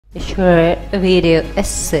A short video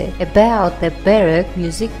essay about the Baroque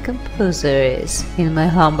music composers. In my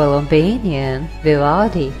humble opinion,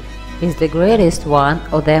 Vivaldi is the greatest one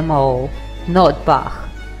of them all, not Bach.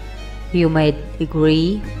 You may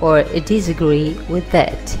agree or disagree with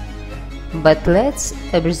that, but let's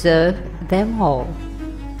observe them all.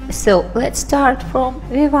 So let's start from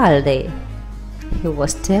Vivaldi. He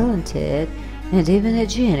was talented and even a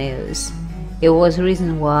genius. It was the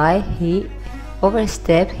reason why he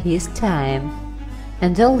overstepped his time,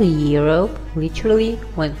 and all Europe literally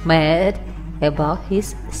went mad about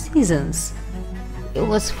his seasons. It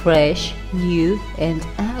was fresh, new, and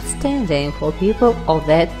outstanding for people of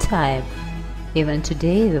that time. Even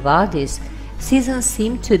today, Vivaldi's seasons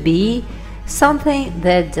seem to be something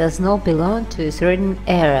that does not belong to a certain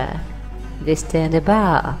era. They stand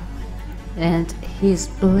above, and his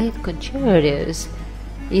late concertos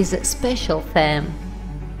is a special theme.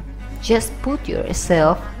 Just put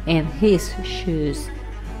yourself in his shoes.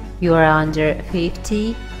 You are under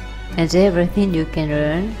 50, and everything you can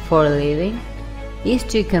earn for a living is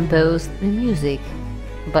to compose the music,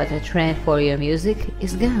 but the trend for your music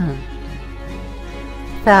is gone.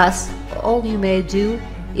 Thus, all you may do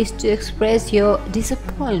is to express your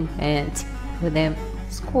disappointment with them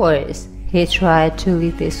scores. He tried to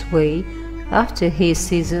live this way after his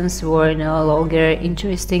seasons were no longer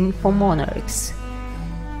interesting for monarchs,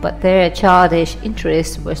 but their childish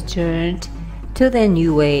interest was turned to the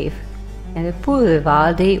new wave, and the poor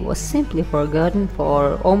Vivaldi was simply forgotten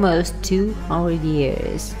for almost 200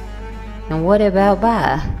 years. And what about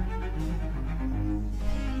Bach?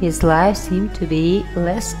 His life seemed to be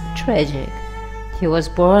less tragic. He was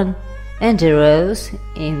born and arose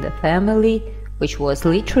in the family which was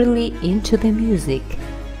literally into the music.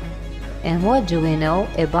 And what do we know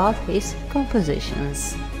about his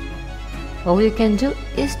compositions? All you can do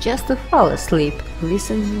is just to fall asleep,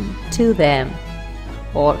 listen to them,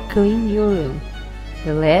 or clean your room.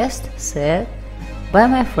 The last said by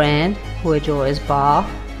my friend who adores Bach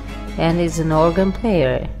and is an organ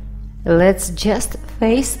player. Let's just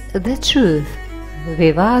face the truth.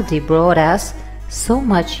 Vivaldi brought us so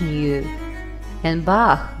much new, and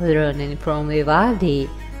Bach, learning from Vivaldi,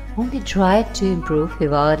 only tried to improve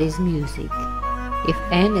Vivaldi's music. If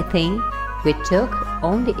anything, we talk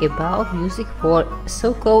only about music for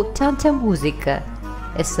so-called tanta musica,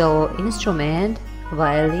 a solo instrument,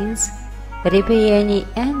 violins, ripieni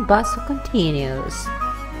and basso continuos.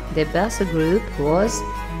 The basso group was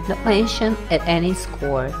not mentioned at any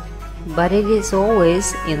score, but it is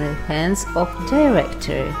always in the hands of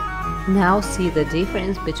director. Now see the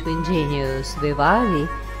difference between genius Vivaldi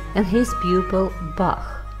and his pupil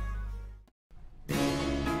Bach.